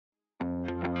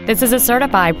This is a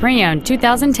certified pre-owned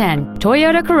 2010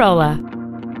 Toyota Corolla.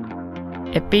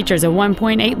 It features a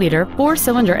 1.8-liter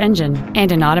four-cylinder engine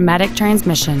and an automatic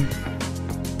transmission.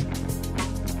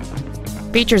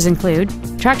 Features include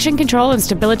traction control and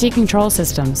stability control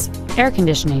systems, air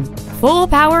conditioning, full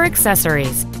power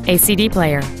accessories, a CD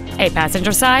player, a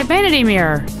passenger side vanity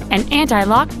mirror, an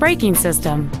anti-lock braking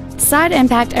system, side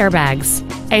impact airbags,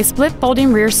 a split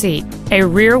folding rear seat, a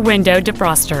rear window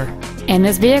defroster, and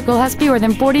this vehicle has fewer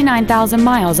than 49,000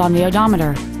 miles on the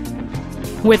odometer.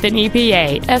 With an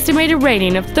EPA estimated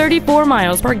rating of 34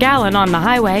 miles per gallon on the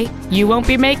highway, you won't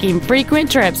be making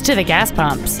frequent trips to the gas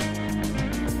pumps.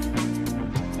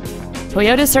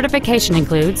 Toyota's certification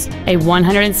includes a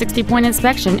 160-point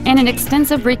inspection and an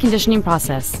extensive reconditioning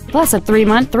process, plus a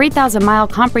 3-month, 3,000-mile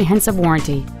comprehensive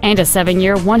warranty and a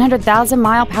 7-year,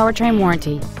 100,000-mile powertrain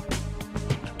warranty.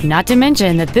 Not to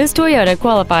mention that this Toyota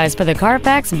qualifies for the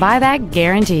Carfax buyback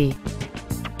guarantee.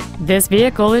 This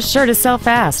vehicle is sure to sell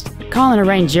fast. Call and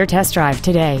arrange your test drive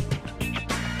today.